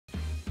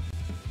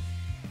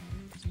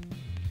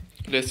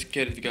let's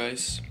get it,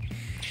 guys.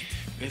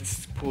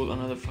 Let's pull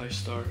another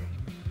 5-star.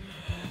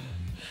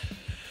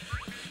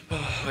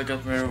 I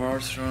got my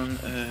rewards from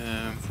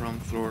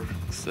floor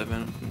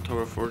 7 in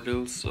Tower 4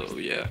 deals, so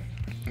yeah.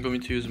 I'm going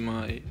to use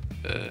my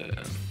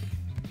 10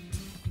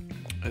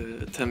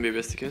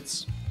 BBS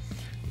tickets,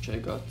 which I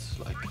got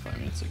like 5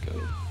 minutes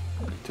ago,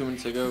 2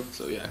 minutes ago,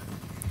 so yeah.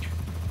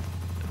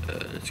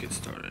 Let's get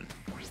started.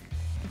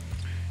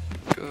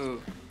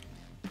 Go.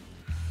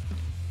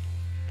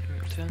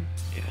 10?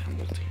 Yeah,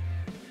 multi.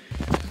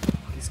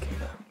 This game.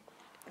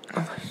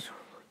 I'm not sure.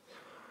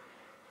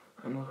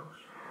 I'm not sure.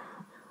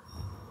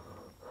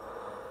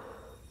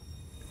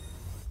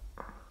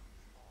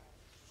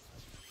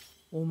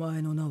 お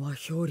前の名は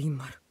氷林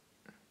丸。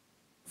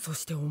そ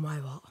してお前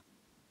は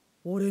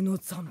俺の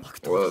残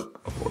白刀。 What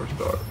a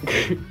 4-star.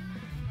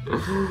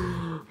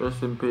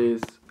 Rest in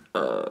peace.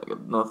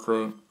 Got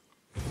nothing.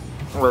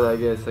 Well, I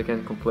guess I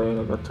can't complain.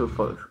 I got two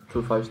 5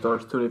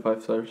 stars,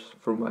 25 stars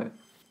for my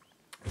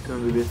 2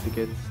 BBS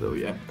tickets. So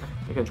yeah,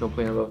 I can't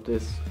complain about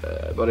this.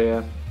 But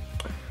yeah,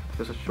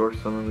 just a short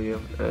summary.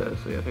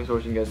 So yeah, thanks for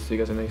watching, guys. See you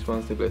guys in the next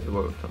one. Stay blessed.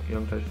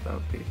 Young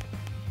touchdown. Peace.